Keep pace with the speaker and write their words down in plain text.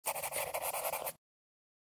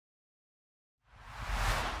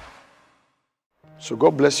So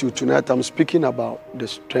God bless you. Tonight I'm speaking about the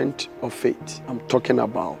strength of faith. I'm talking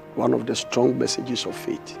about one of the strong messages of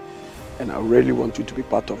faith. And I really want you to be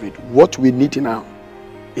part of it. What we need now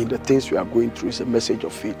in the things we are going through is a message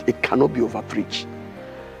of faith. It cannot be over-preached.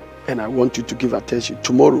 And I want you to give attention.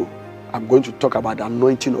 Tomorrow, I'm going to talk about the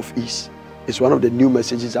anointing of ease. It's one of the new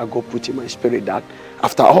messages that God put in my spirit, that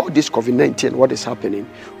after all this COVID-19, what is happening,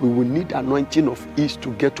 we will need the anointing of ease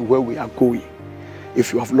to get to where we are going.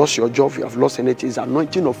 If you have lost your job, if you have lost anything, it's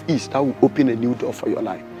anointing of ease that will open a new door for your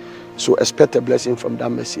life. So expect a blessing from that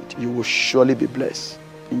message. You will surely be blessed.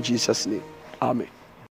 In Jesus' name, amen.